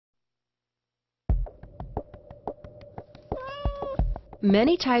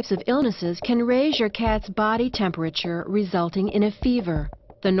Many types of illnesses can raise your cat's body temperature, resulting in a fever.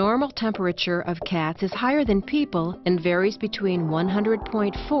 The normal temperature of cats is higher than people and varies between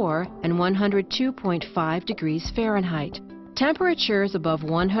 100.4 and 102.5 degrees Fahrenheit. Temperatures above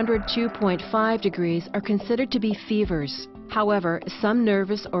 102.5 degrees are considered to be fevers. However, some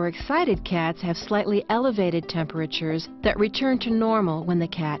nervous or excited cats have slightly elevated temperatures that return to normal when the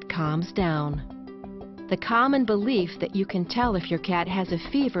cat calms down. The common belief that you can tell if your cat has a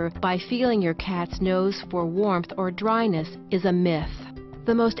fever by feeling your cat's nose for warmth or dryness is a myth.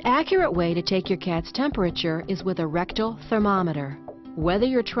 The most accurate way to take your cat's temperature is with a rectal thermometer. Whether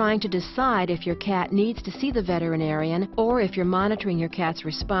you're trying to decide if your cat needs to see the veterinarian or if you're monitoring your cat's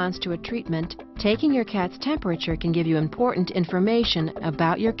response to a treatment, taking your cat's temperature can give you important information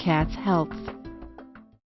about your cat's health.